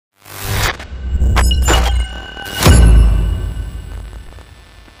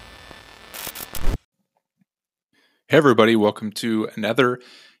Hey, everybody. Welcome to another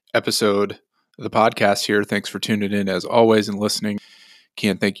episode of the podcast here. Thanks for tuning in as always and listening.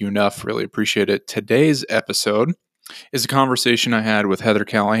 Can't thank you enough. Really appreciate it. Today's episode is a conversation I had with Heather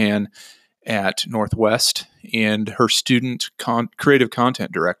Callahan at Northwest and her student creative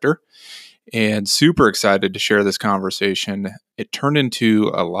content director. And super excited to share this conversation. It turned into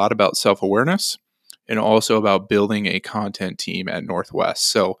a lot about self-awareness and also about building a content team at Northwest.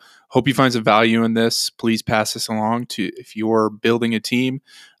 So hope you find some value in this. Please pass this along to if you're building a team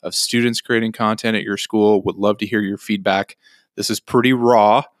of students creating content at your school. Would love to hear your feedback. This is pretty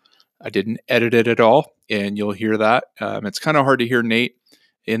raw. I didn't edit it at all, and you'll hear that. It's kind of hard to hear Nate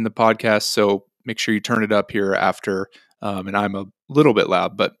in the podcast, so make sure you turn it up here after. And I'm a little bit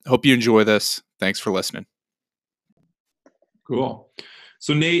loud, but hope you enjoy this. Thanks for listening. Cool.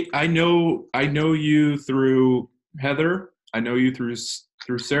 So Nate, I know you through Heather. I know you through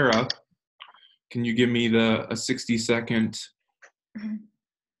Sarah. Can you give me a 60-second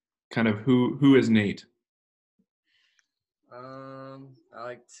kind of who is Nate? I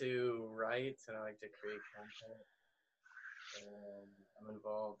like to write and I like to create content. And I'm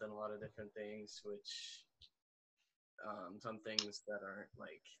involved in a lot of different things, which some things that aren't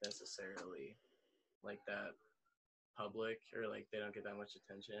like necessarily like that public or like they don't get that much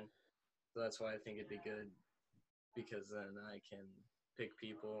attention. So that's why I think it'd be good because then I can pick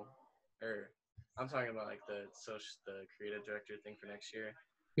people, or I'm talking about like the creative director thing for next year.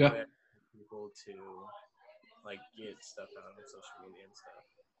 Yeah. People to like get stuff out on social media and stuff.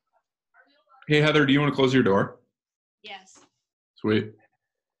 Hey Heather, do you want to close your door? Yes. Sweet.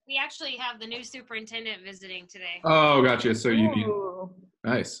 We actually have the new superintendent visiting today. Oh, gotcha. So you need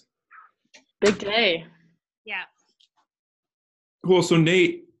nice. Big day. Yeah. Cool. So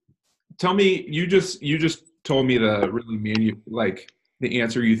Nate, tell me, you just told me the really the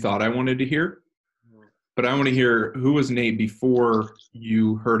answer you thought I wanted to hear, but I want to hear who was Nate before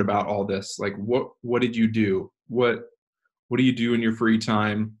you heard about all this. Like, what did you do? What do you do in your free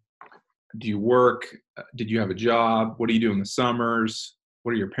time? Do you work? Did you have a job? What do you do in the summers?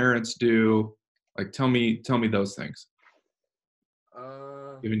 What do your parents do? Like, tell me those things. Do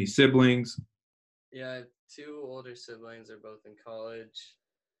you have any siblings? Yeah, I have two older siblings. They're both in college.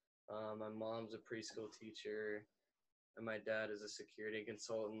 My mom's a preschool teacher, and my dad is a security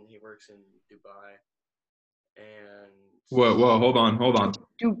consultant. He works in Dubai. And Whoa, hold on.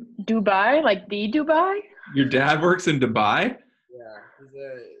 Dubai? Like the Dubai? Your dad works in Dubai? Yeah, he's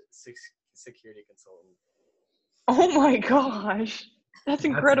a security consultant. Oh my gosh. That's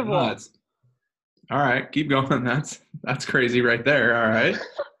incredible. That's nuts. All right, keep going. That's crazy right there. All right.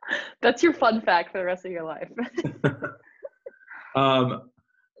 That's your fun fact for the rest of your life.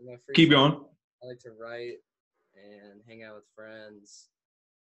 Keep going. I like to write and hang out with friends.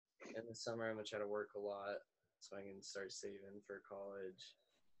 In the summer, I'm going to try to work a lot so I can start saving for college.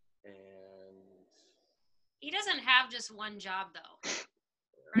 And he doesn't have just one job though,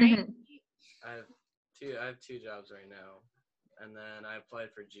 right? I have two jobs right now. And then I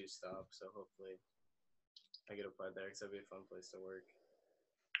applied for Juice Stop, so hopefully I get applied there because that'd be a fun place to work.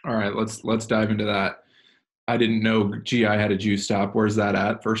 All right, let's dive into that. I didn't know GI had a Juice Stop. Where's that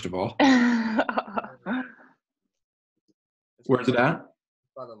at, first of all? Where's it at?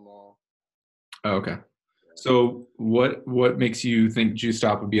 By the mall. Oh, okay. So what makes you think Juice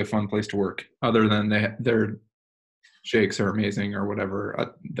Stop would be a fun place to work, other than their shakes are amazing or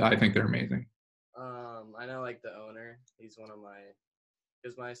whatever? I think they're amazing. I know like the owner. He's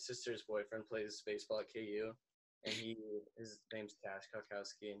because my sister's boyfriend plays baseball at KU, and his name's Cash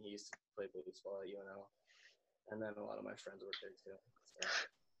Kokowski, and he used to play baseball at UNL. And then a lot of my friends work there too.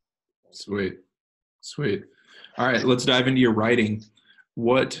 So. Sweet. All right, let's dive into your writing.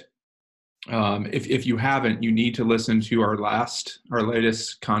 What, if you haven't, you need to listen to our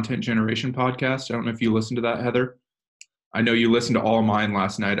latest content generation podcast. I don't know if you listened to that, Heather. I know you listened to all mine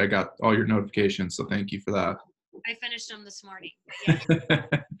last night. I got all your notifications, so thank you for that. I finished them this morning.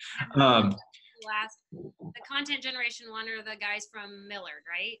 Yeah. The content generation one are the guys from Millard,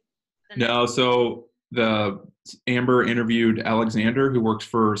 right? No, so the Amber interviewed Alexander, who works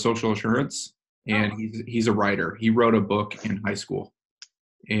for Social Assurance, and he's a writer. He wrote a book in high school,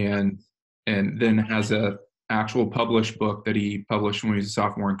 and then has a actual published book that he published when he was a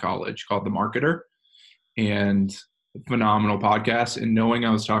sophomore in college called The Marketer, and phenomenal podcast. And knowing I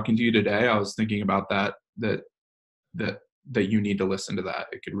was talking to you today, I was thinking about that you need to listen to that.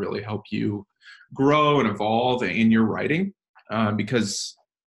 It could really help you grow and evolve in your writing, because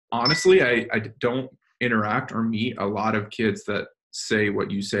honestly, I don't interact or meet a lot of kids that say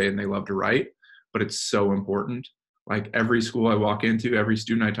what you say and they love to write, but it's so important. Like every school I walk into, every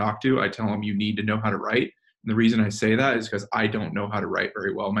student I talk to, I tell them you need to know how to write And the reason I say that is because I don't know how to write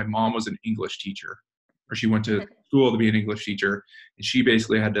very well. My mom was an English teacher, or she went to school to be an English teacher, and she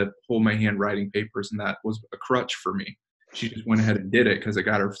basically had to hold my hand writing papers, and that was a crutch for me. She just went ahead and did it because it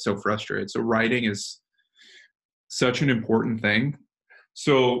got her so frustrated. So writing is such an important thing.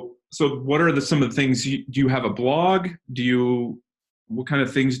 So what are some of the things do you have a blog? What kind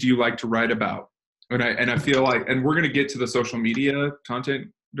of things do you like to write about? And I feel like, and we're going to get to the social media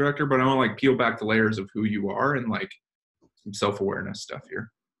content director, but I want to like peel back the layers of who you are and like some self-awareness stuff here.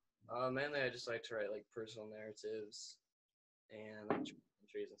 Mainly I just like to write like personal narratives and like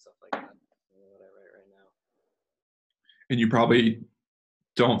entries and stuff like that. What I write right now. And you probably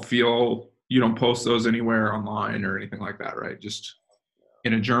you don't post those anywhere online or anything like that, right? Just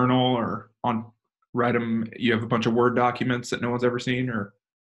in a journal or write them. You have a bunch of Word documents that no one's ever seen, or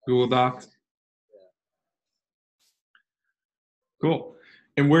Google Docs. Cool.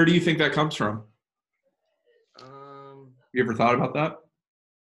 And where do you think that comes from? You ever thought about that?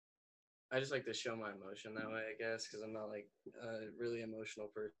 I just like to show my emotion that way, I guess, because I'm not like a really emotional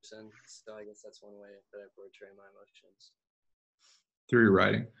person. So I guess that's one way that I portray my emotions. Through your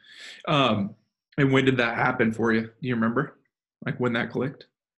writing. And when did that happen for you? Do you remember? Like when that clicked?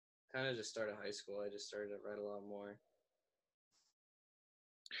 Kind of just started high school. I just started to write a lot more.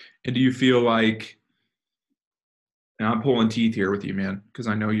 And do you feel like, and I'm pulling teeth here with you, man, because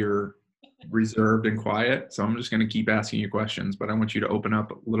I know you're reserved and quiet. So I'm just going to keep asking you questions, but I want you to open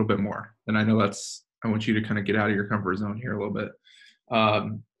up a little bit more. And I know I want you to kind of get out of your comfort zone here a little bit.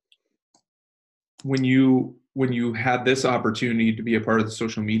 When you had this opportunity to be a part of the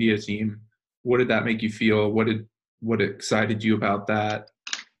social media team, what did that make you feel? What excited you about that?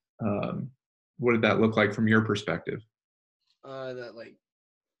 What did that look like from your perspective? That like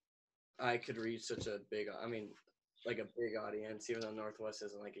I could reach such a big audience, even though Northwest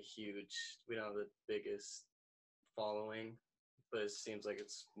isn't like we don't have the biggest following, but it seems like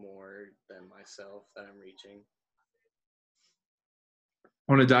it's more than myself that I'm reaching.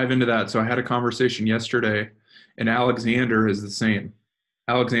 I want to dive into that. So I had a conversation yesterday, and Alexander is the same.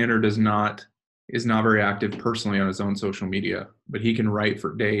 Alexander is not very active personally on his own social media, but he can write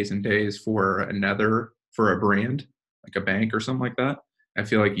for days and days for a brand, like a bank or something like that. I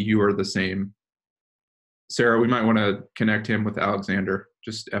feel like you are the same. Sarah, we might want to connect him with Alexander,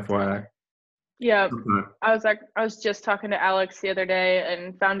 just FYI. Yeah, I was just talking to Alex the other day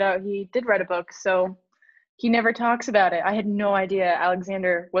and found out he did write a book. So he never talks about it. I had no idea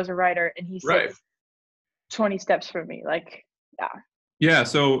Alexander was a writer, and he sits 20 steps from me. Like, yeah. Yeah.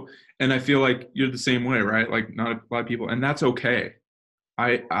 So, and I feel like you're the same way, right? Like not a lot of people, and that's okay.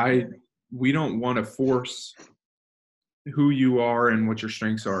 We don't want to force who you are and what your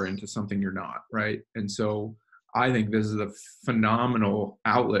strengths are into something you're not, right? And so I think this is a phenomenal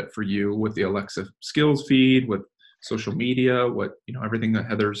outlet for you with the Alexa skills feed, with social media, everything that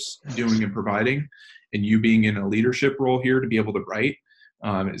Heather's doing and providing, and you being in a leadership role here to be able to write,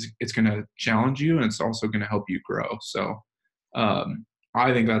 it's going to challenge you, and it's also going to help you grow. So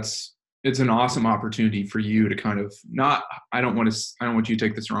I think it's an awesome opportunity for you to kind of I don't want you to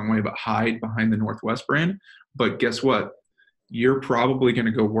take this the wrong way, but hide behind the Northwest brand. But guess what? You're probably going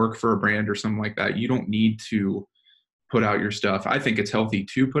to go work for a brand or something like that. You don't need to put out your stuff. I think it's healthy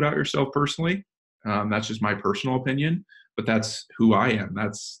to put out yourself personally. That's just my personal opinion, but that's who I am.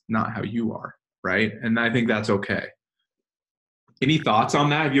 That's not how you are, right? And I think that's okay. Any thoughts on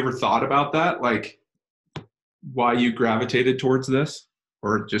that? Have you ever thought about that? Like why you gravitated towards this,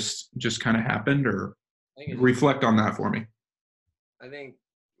 or just kind of happened, or reflect on that for me. I think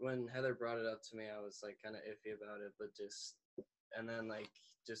when Heather brought it up to me, I was like kind of iffy about it, and then like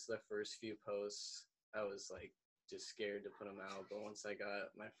just the first few posts, I was like just scared to put them out. But once I got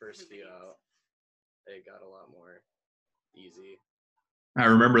my first few out, it got a lot more easy. I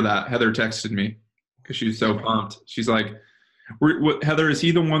remember that Heather texted me because she was so pumped. She's like, Heather, is he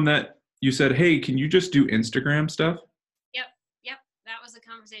the one that you said, hey, can you just do Instagram stuff? Yep. That was the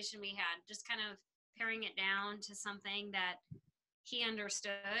conversation we had. Just kind of paring it down to something that he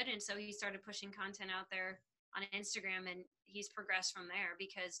understood. And so he started pushing content out there on Instagram, and he's progressed from there,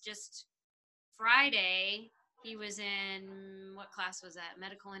 because just Friday, he was in, what class was that?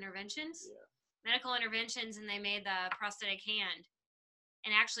 Medical interventions? Yeah. Medical interventions, and they made the prosthetic hand.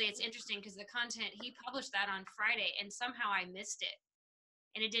 And actually, it's interesting because the content, he published that on Friday, and somehow I missed it.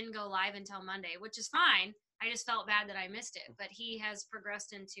 And it didn't go live until Monday, which is fine. I just felt bad that I missed it. But he has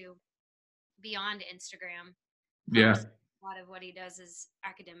progressed into beyond Instagram. Yeah. A lot of what he does is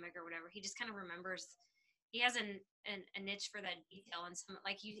academic or whatever. He just kind of remembers. He has a niche for that detail. And some,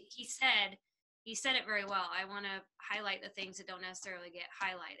 like he said it very well. I want to highlight the things that don't necessarily get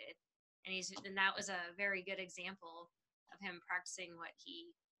highlighted. and that was a very good example of him practicing what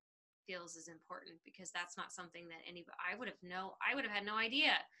he feels is important, because that's not something that I would have had no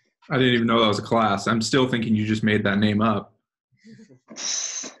idea. I didn't even know that was a class. I'm still thinking you just made that name up.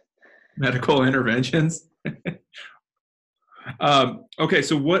 Medical interventions. Okay,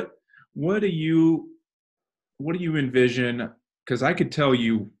 so what do you envision? Because I could tell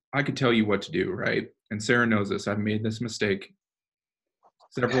you what to do, right? And Sarah knows this. I've made this mistake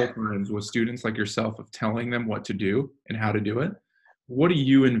several times with students like yourself of telling them what to do and how to do it. What do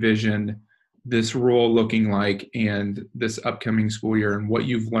you envision this role looking like and this upcoming school year, and what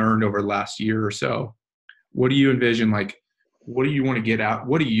you've learned over the last year or so? What do you envision? Like, what do you want to get out?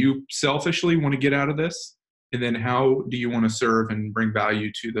 What do you selfishly want to get out of this? And then how do you want to serve and bring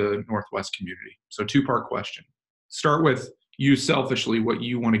value to the Northwest community? So 2-part question. Start with you selfishly, what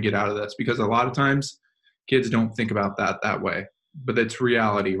you want to get out of this, because a lot of times kids don't think about that way, but that's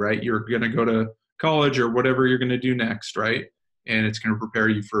reality, right? You're going to go to college or whatever you're going to do next, right? And it's going to prepare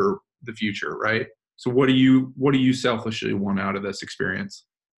you for the future, right? So what do you selfishly want out of this experience?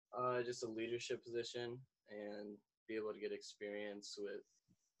 Just a leadership position and be able to get experience with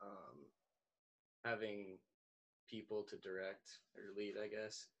having people to direct or lead, I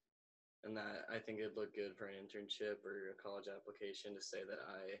guess. And that I think it'd look good for an internship or a college application to say that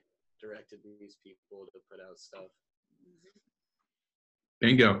I directed these people to put out stuff.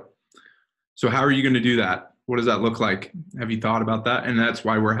 Bingo. So how are you going to do that? What does that look like? Have you thought about that? And that's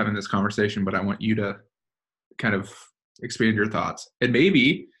why we're having this conversation, but I want you to kind of expand your thoughts. And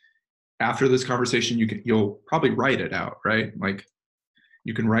maybe after this conversation, you'll probably write it out, right? Like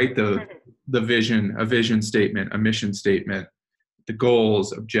you can write the vision, a vision statement, a mission statement, the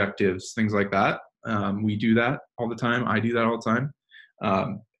goals, objectives, things like that. We do that all the time. I do that all the time.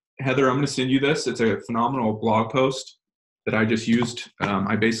 Heather, I'm going to send you this. It's a phenomenal blog post that I just used.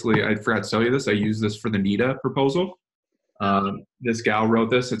 I forgot to tell you this. I used this for the NEDA proposal. This gal wrote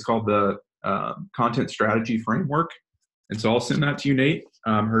this. It's called the Content Strategy Framework. And so I'll send that to you, Nate.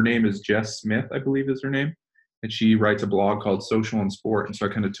 Her name is Jess Smith, I believe is her name. And she writes a blog called Social and Sport. And so I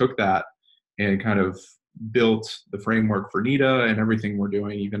kind of took that and kind of built the framework for NEDA and everything we're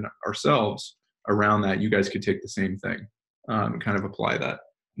doing, even ourselves, around that. You guys could take the same thing and kind of apply that.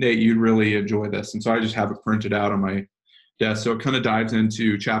 Nate, you'd really enjoy this. And so I just have it printed out on my desk. So it kind of dives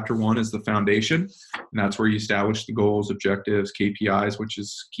into chapter 1 is the foundation. And that's where you establish the goals, objectives, KPIs, which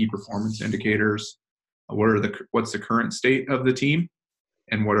is key performance indicators. What's the current state of the team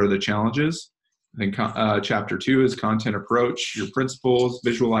and what are the challenges? Then chapter 2 is content approach, your principles,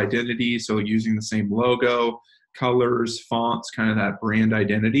 visual identity. So using the same logo, colors, fonts, kind of that brand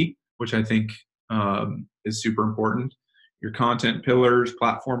identity, which I think is super important. Your content pillars,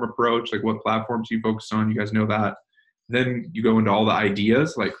 platform approach, like what platforms you focus on. You guys know that. Then you go into all the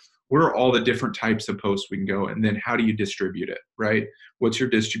ideas, like what are all the different types of posts we can go, and then how do you distribute it, right? What's your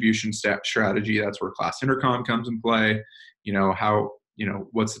distribution strategy? That's where class intercom comes in play.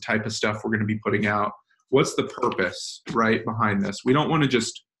 What's the type of stuff we're going to be putting out? What's the purpose, right, behind this? We don't want to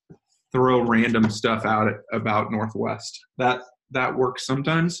just throw random stuff out about Northwest. That works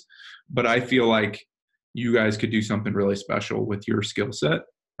sometimes, but I feel like you guys could do something really special with your skill set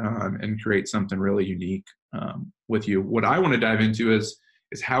and create something really unique with you. What I want to dive into is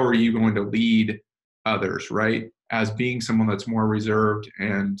how are you going to lead others, right? As being someone that's more reserved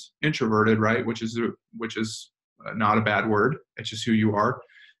and introverted, right? Which is not a bad word. It's just who you are.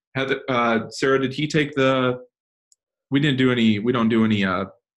 Sarah, did he take we don't do any,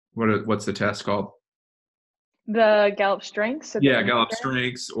 what's the test called? The Gallup Strengths? Yeah, Gallup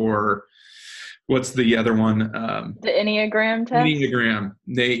Strengths, or what's the other one? The Enneagram test? Enneagram.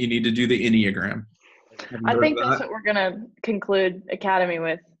 Nate, you need to do the Enneagram. I think that's what we're going to conclude Academy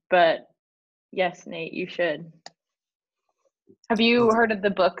with, but yes, Nate, you should. Have you heard of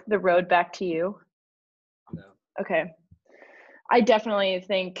the book, The Road Back to You? No. Okay. I definitely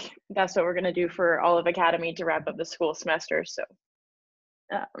think that's what we're going to do for all of Academy to wrap up the school semester. So,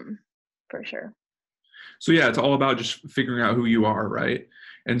 for sure. So yeah, it's all about just figuring out who you are, right?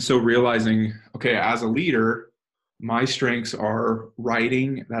 And so realizing, okay, as a leader, my strengths are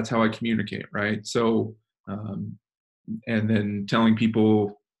writing. That's how I communicate, right? So, and then telling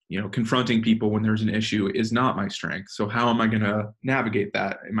people, confronting people when there's an issue is not my strength. So how am I going to navigate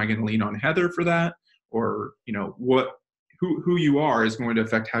that? Am I going to lean on Heather for that? Or, who you are is going to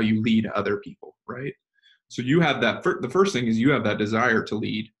affect how you lead other people, right? So you have that, the first thing is you have that desire to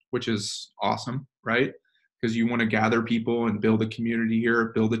lead, which is awesome, right? Because you want to gather people and build a community here,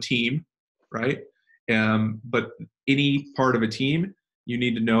 build a team, right? But any part of a team, you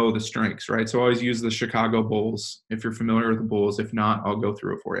need to know the strengths, right? So I always use the Chicago Bulls, if you're familiar with the Bulls. If not, I'll go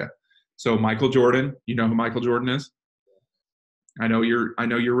through it for you. So Michael Jordan, you know who Michael Jordan is? I know you're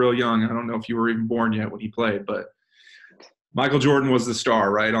real young. I don't know if you were even born yet when he played, but Michael Jordan was the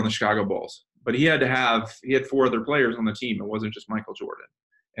star, right, on the Chicago Bulls. But he had 4 other players on the team. It wasn't just Michael Jordan.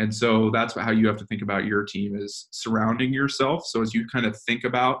 And so that's how you have to think about your team, is surrounding yourself. So as you kind of think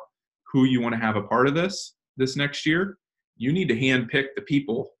about who you want to have a part of this next year, you need to handpick the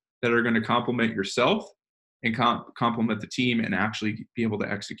people that are going to complement yourself and complement the team and actually be able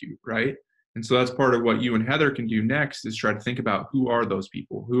to execute, right? And so that's part of what you and Heather can do next, is try to think about who are those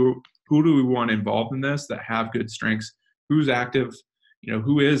people, who do we want involved in this that have good strengths, who's active,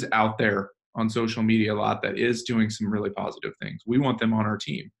 who is out there on social media a lot that is doing some really positive things. We want them on our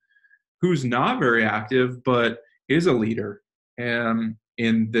team. Who's not very active but is a leader in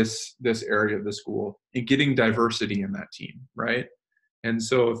this area of the school, and getting diversity in that team, right? And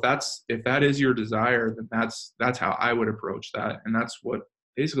so if that is your desire, then that's how I would approach that. And that's what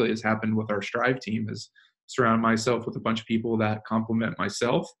basically has happened with our Strive team, is surround myself with a bunch of people that complement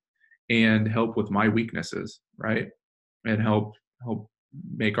myself and help with my weaknesses, right? And help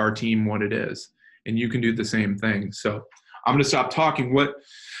make our team what it is. And you can do the same thing. So I'm going to stop talking. What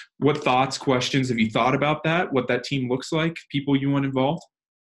thoughts, questions have you thought about that? What that team looks like, people you want involved?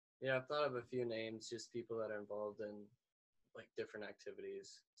 Yeah, I've thought of a few names, just people that are involved in like different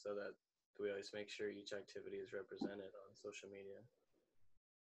activities, so that we always make sure each activity is represented on social media.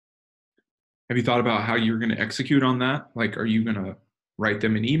 Have you thought about how you're going to execute on that? Like, are you going to write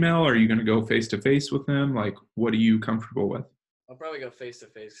them an email? Are you going to go face-to-face with them? Like, what are you comfortable with? I'll probably go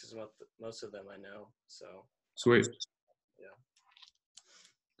face-to-face because most of them I know. So sweet.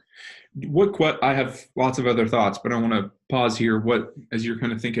 Yeah. I have lots of other thoughts, but I want to pause here. As you're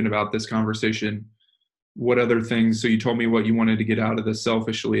kind of thinking about this conversation, what other things? So you told me what you wanted to get out of this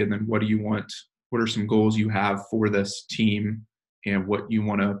selfishly, and then what are some goals you have for this team and what you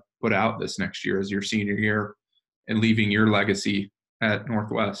want to put out this next year as your senior year and leaving your legacy at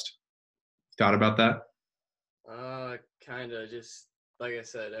Northwest? Thought about that? Kind of, just like I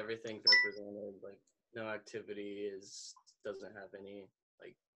said, everything's represented. Like, no activity doesn't have any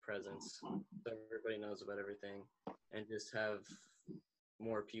like presence, so everybody knows about everything, and just have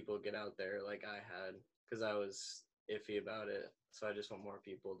more people get out there like I had, because I was iffy about it. So I just want more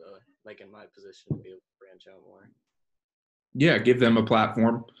people to, like in my position, to be able to branch out more. Yeah, give them a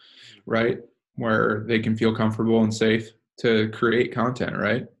platform, right, where they can feel comfortable and safe to create content,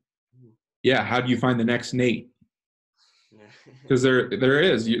 right? Yeah, how do you find the next Nate? Because there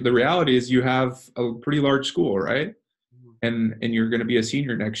is. The reality is you have a pretty large school, right? And you're going to be a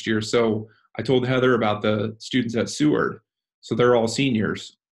senior next year. So I told Heather about the students at Seward. So they're all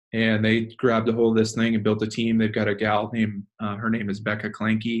seniors, and they grabbed a hold of this thing and built a team. They've got a gal named, her name is Becca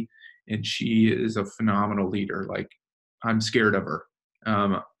Clanky, and she is a phenomenal leader. Like, I'm scared of her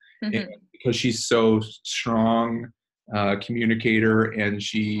because she's so strong, communicator, and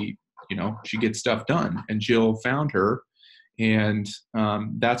she gets stuff done. And Jill found her, and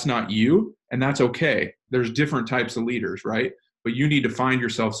that's not you, and that's okay. There's different types of leaders, right? But you need to find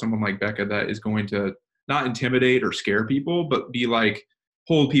yourself someone like Becca that is going to not intimidate or scare people, but be like,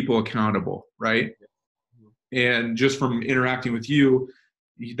 hold people accountable, right? And just from interacting with you,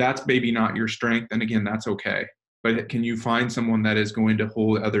 that's maybe not your strength. And again, that's okay. But can you find someone that is going to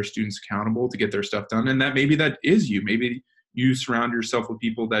hold other students accountable to get their stuff done? And that is you. Maybe you surround yourself with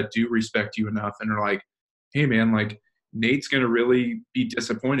people that do respect you enough and are like, hey man, like, Nate's going to really be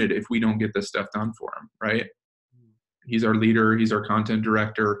disappointed if we don't get this stuff done for him, right? He's our leader. He's our content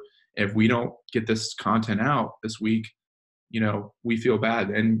director. If we don't get this content out this week, we feel bad.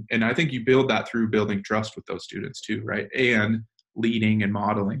 And I think you build that through building trust with those students too, right? And leading and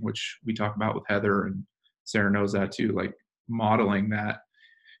modeling, which we talk about with Heather, and Sarah knows that too, like modeling that,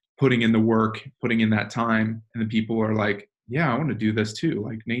 putting in the work, putting in that time. And the people are like, yeah, I want to do this too.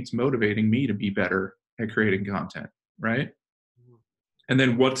 Like, Nate's motivating me to be better at creating content, right? And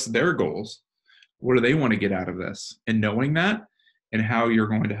then what's their goals? What do they want to get out of this? And knowing that, and how you're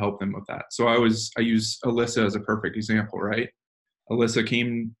going to help them with that. So I use Alyssa as a perfect example, right? Alyssa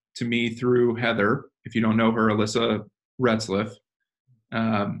came to me through Heather. If you don't know her, Alyssa Retzliff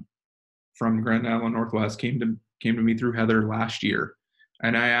from Grand Island Northwest came to me through Heather last year.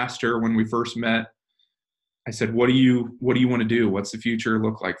 And I asked her when we first met, I said, what do you want to do? What's the future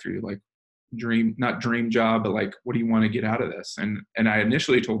look like for you? Like, not dream job, but like, what do you want to get out of this? And I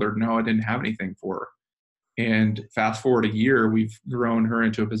initially told her, no, I didn't have anything for her. And fast forward a year, we've grown her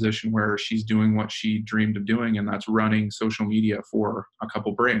into a position where she's doing what she dreamed of doing, and that's running social media for a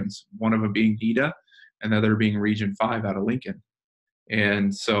couple brands, one of them being Nita and the other being Region 5 out of Lincoln.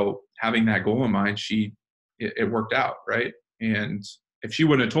 And so having that goal in mind, it worked out, right? And if she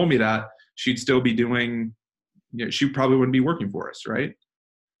wouldn't have told me that, she'd still be doing, she probably wouldn't be working for us, right?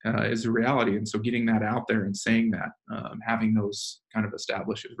 Is a reality. And so getting that out there and saying that, having those kind of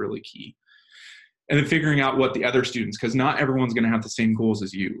established is really key. And then figuring out what the other students, because not everyone's going to have the same goals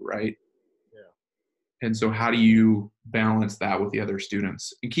as you, right? Yeah. And so how do you balance that with the other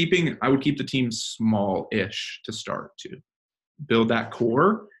students? And I would keep the team small-ish to start, to build that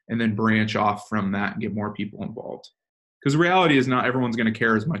core and then branch off from that and get more people involved. Because the reality is not everyone's going to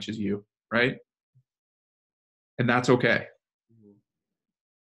care as much as you, right? And that's okay.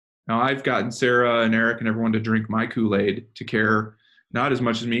 Now, I've gotten Sarah and Eric and everyone to drink my Kool-Aid, to care not as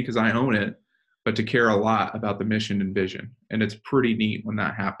much as me because I own it, but to care a lot about the mission and vision. And it's pretty neat when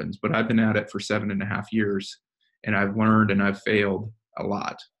that happens. But I've been at it for 7.5 years, and I've learned and I've failed a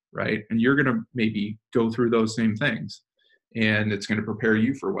lot, right? And you're going to maybe go through those same things, and it's going to prepare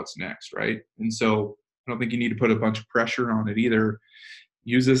you for what's next, right? And so I don't think you need to put a bunch of pressure on it either.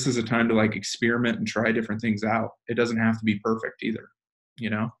 Use this as a time to like experiment and try different things out. It doesn't have to be perfect either,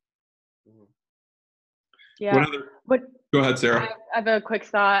 you know? Yeah. Go ahead, Sarah. I have a quick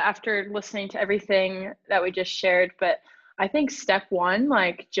thought after listening to everything that we just shared, but I think step one,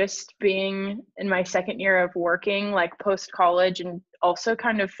 like just being in my second year of working, like post college, and also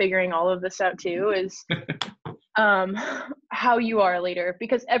kind of figuring all of this out too, is how you are a leader,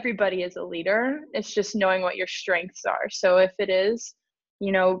 because everybody is a leader. It's just knowing what your strengths are. So if it is,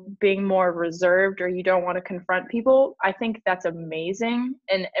 being more reserved, or you don't want to confront people, I think that's amazing.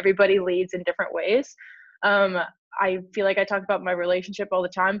 And everybody leads in different ways. I feel like I talk about my relationship all the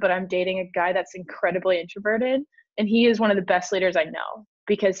time, but I'm dating a guy that's incredibly introverted, and he is one of the best leaders I know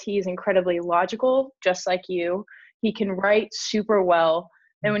because he's incredibly logical, just like you. He can write super well.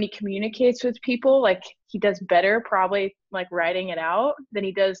 And when he communicates with people, like he does better probably like writing it out than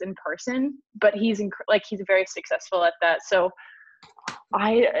he does in person, but he's very successful at that. So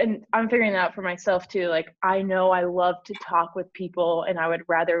I'm figuring that out for myself too. Like, I know I love to talk with people, and I would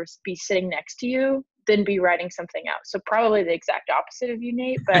rather be sitting next to you than be writing something out. So probably the exact opposite of you,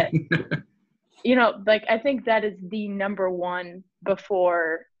 Nate. But, like, I think that is the number one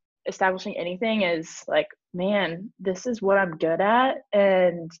before establishing anything, is like, man, this is what I'm good at,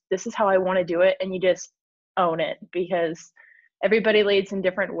 and this is how I want to do it. And you just own it, because everybody leads in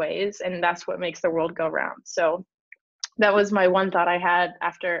different ways, and that's what makes the world go round. So that was my one thought I had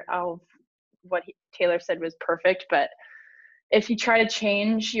after what Taylor said was perfect. But if you try to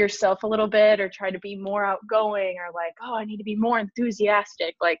change yourself a little bit, or try to be more outgoing, or like, oh, I need to be more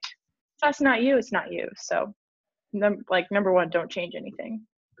enthusiastic, like, if that's not you, it's not you. So number one, don't change anything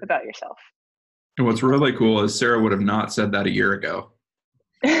about yourself. And what's really cool is Sarah would have not said that a year ago.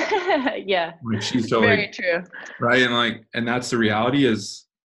 Yeah. Like, she's totally very true. Right. And that's the reality, is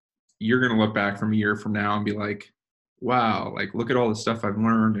you're going to look back from a year from now and be like, wow, like, look at all the stuff I've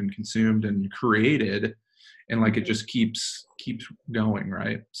learned and consumed and created. And like, it just keeps going.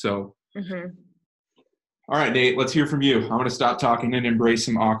 Right. So, All right, Nate, let's hear from you. I'm going to stop talking and embrace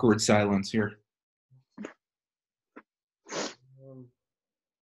some awkward silence here.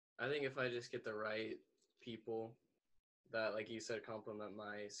 I think if I just get the right people that, like you said, complement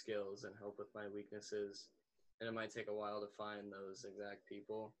my skills and help with my weaknesses, and it might take a while to find those exact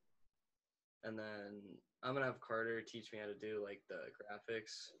people. And then I'm going to have Carter teach me how to do like the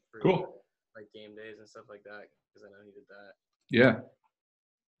graphics for like game days and stuff like that, because I know he did that. Yeah.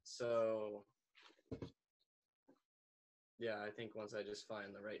 So, yeah, I think once I just find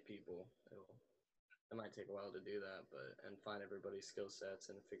the right people, it might take a while to do that, and find everybody's skill sets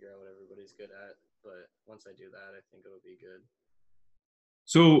and figure out what everybody's good at. But once I do that, I think it'll be good.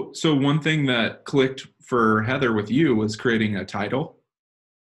 So one thing that clicked for Heather with you was creating a title,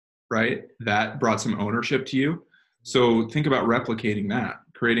 right? That brought some ownership to you. So think about replicating that,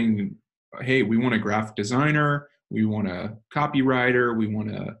 creating, hey, we want a graphic designer, we want a copywriter, we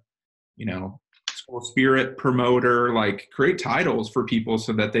want a, school spirit promoter, like create titles for people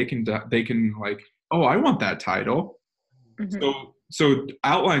so that they can like, oh, I want that title. So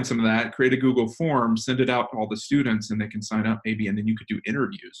outline some of that, create a Google form, send it out to all the students, and they can sign up maybe, and then you could do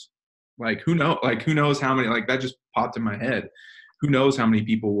interviews. Like, who knows how many, like, that just popped in my head. Who knows how many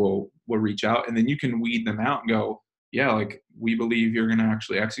people will reach out, and then you can weed them out and go, yeah, like, we believe you're going to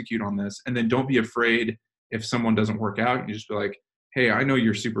actually execute on this. And then don't be afraid if someone doesn't work out. You just be like, hey, I know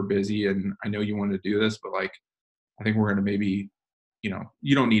you're super busy and I know you want to do this, but like, I think we're going to maybe,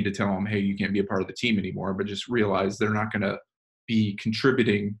 you don't need to tell them, hey, you can't be a part of the team anymore, but just realize they're not going to be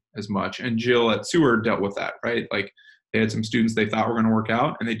contributing as much. And Jill at Seward dealt with that, right? Like, they had some students they thought were going to work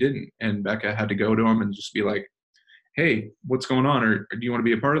out and they didn't. And Becca had to go to them and just be like, hey, what's going on? Or do you want to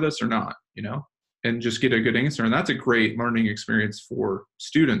be a part of this or not? And just get a good answer. And that's a great learning experience for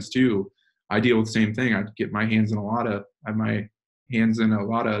students too, I deal with the same thing. I have my hands in a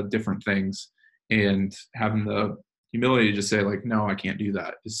lot of different things, and having the humility to just say like, no, I can't do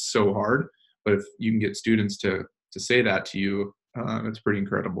that is so hard. But if you can get students to say that to you, it's pretty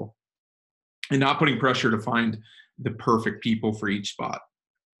incredible. And not putting pressure to find the perfect people for each spot.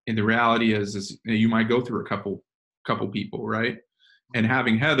 And the reality is you might go through a couple people, right? And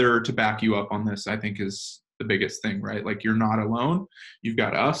having Heather to back you up on this, I think, is the biggest thing, right? Like, you're not alone. You've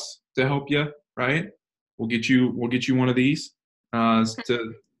got us to help you, right? We'll get you one of these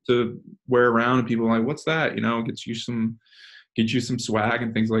to wear around, and people are like, what's that? Get you some swag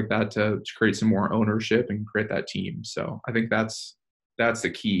and things like that to create some more ownership and create that team. So I think that's the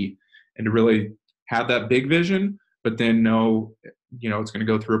key, and to really have that big vision, but then know, it's going to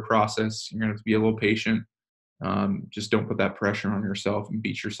go through a process. You're going to have to be a little patient. Just don't put that pressure on yourself and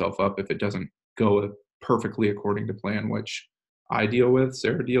beat yourself up if it doesn't go perfectly according to plan, which I deal with,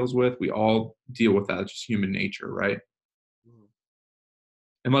 Sarah deals with. We all deal with that. It's just human nature, right? Mm-hmm.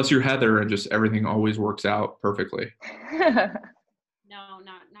 Unless you're Heather and just everything always works out perfectly. No,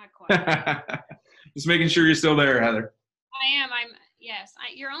 not quite. Just making sure you're still there, Heather. I am. Yes.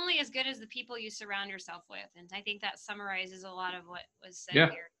 You're only as good as the people you surround yourself with, and I think that summarizes a lot of what was said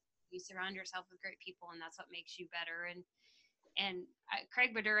here. You surround yourself with great people, and that's what makes you better. And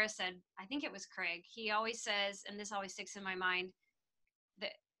Craig Badura said, I think it was Craig, he always says, and this always sticks in my mind,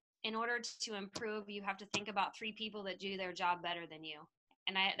 that in order to improve, you have to think about 3 people that do their job better than you.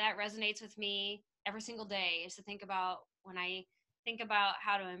 And that resonates with me every single day, is to think about, when I think about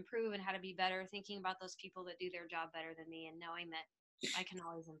how to improve and how to be better, thinking about those people that do their job better than me, and knowing that I can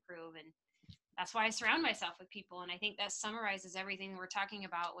always improve. And that's why I surround myself with people. And I think that summarizes everything we're talking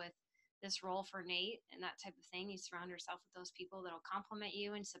about with this role for Nate and that type of thing. You surround yourself with those people that'll compliment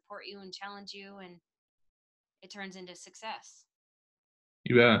you and support you and challenge you, and it turns into success.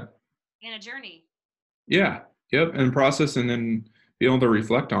 You bet. And a journey. Yeah. Yep. And process, and then be able to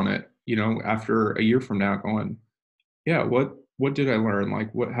reflect on it, after a year from now, going, yeah, what did I learn?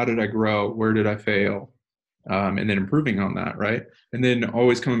 Like, how did I grow? Where did I fail? And then improving on that, right? And then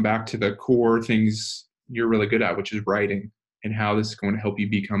always coming back to the core things you're really good at, which is writing, and how this is going to help you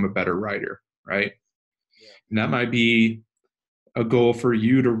become a better writer, right? Yeah. And that might be a goal for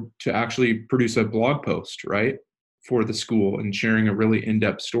you to actually produce a blog post, right, for the school, and sharing a really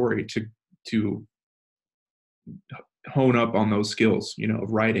in-depth story to hone up on those skills,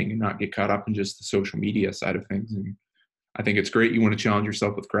 of writing, and not get caught up in just the social media side of things. And I think it's great you want to challenge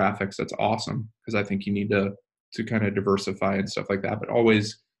yourself with graphics. That's awesome, because I think you need to kind of diversify and stuff like that, but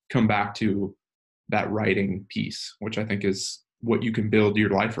always come back to that writing piece, which I think is what you can build your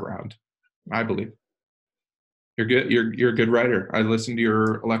life around, I believe. You're good. You're a good writer. I listened to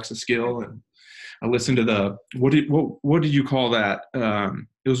your Alexa skill, and I listened to what did you call that?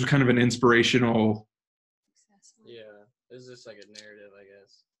 It was kind of an inspirational. Yeah, it was just like a narrative, I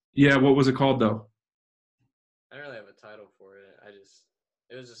guess. Yeah, what was it called though? I don't really have a title for it.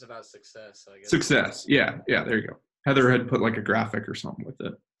 It was just about success. So I guess success. Yeah. There you go. Heather had put like a graphic or something with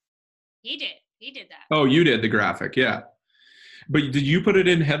it. He did that. Oh, you did the graphic, yeah. But did you put it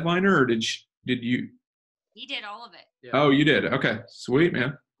in Headliner, or did you? He did all of it. Yeah. Oh, you did. Okay, sweet,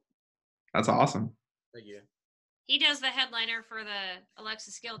 man. That's awesome. Thank you. He does the Headliner for the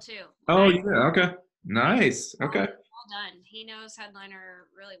Alexa skill too. Oh, yeah. Okay. Nice. Okay. All done. He knows Headliner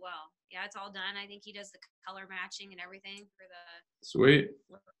really well. Yeah, it's all done. I think he does the color matching and everything for the sweet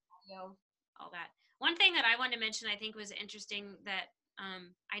audio, all that. One thing that I wanted to mention, I think was interesting, that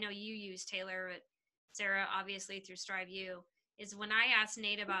I know you use, Taylor, but Sarah, obviously through StriveU, is when I asked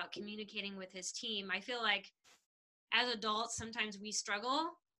Nate about communicating with his team, I feel like as adults, sometimes we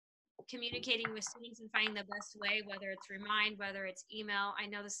struggle communicating with students and finding the best way, whether it's Remind, whether it's email. I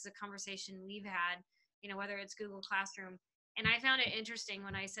know this is a conversation we've had, whether it's Google Classroom. And I found it interesting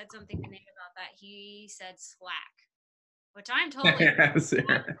when I said something to Nate about that, he said Slack, which I'm totally,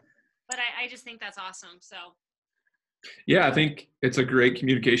 but I just think that's awesome. So. Yeah, I think it's a great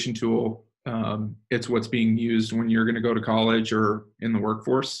communication tool. It's what's being used when you're going to go to college or in the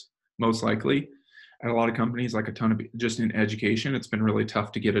workforce, most likely. At a lot of companies, like a ton of, just in education, it's been really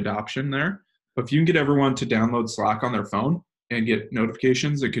tough to get adoption there. But if you can get everyone to download Slack on their phone and get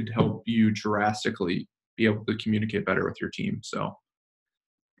notifications, it could help you drastically be able to communicate better with your team. So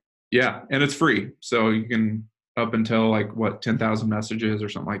yeah, and it's free. So you can up until 10,000 messages or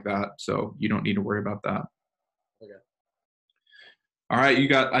something like that. So you don't need to worry about that. Okay. All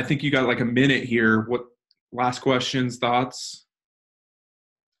right, I think you got like a minute here. What last questions, thoughts?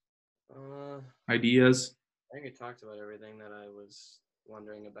 Ideas? I think we talked about everything that I was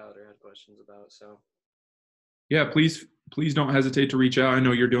wondering about or had questions about. So yeah, please don't hesitate to reach out. I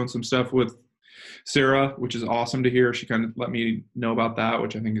know you're doing some stuff with Sarah, which is awesome to hear. She kind of let me know about that,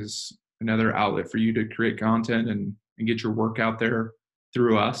 which I think is another outlet for you to create content and get your work out there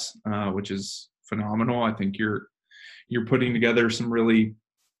through us, which is phenomenal. I think you're putting together some really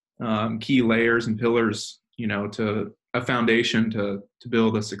key layers and pillars, to a foundation to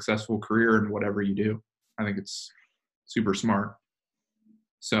build a successful career in whatever you do. I think it's super smart.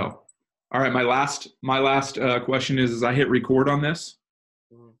 So, all right, my last question is I hit record on this.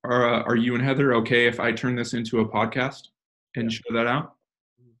 Are you and Heather okay if I turn this into a podcast and show that out?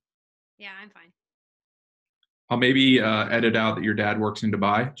 Yeah, I'm fine. I'll maybe edit out that your dad works in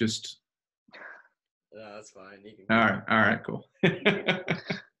Dubai. Just. Yeah, that's fine. You can. All right, cool.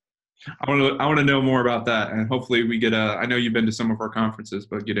 I want to know more about that, and hopefully we get I know you've been to some of our conferences,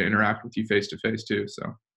 but get to interact with you face to face too. So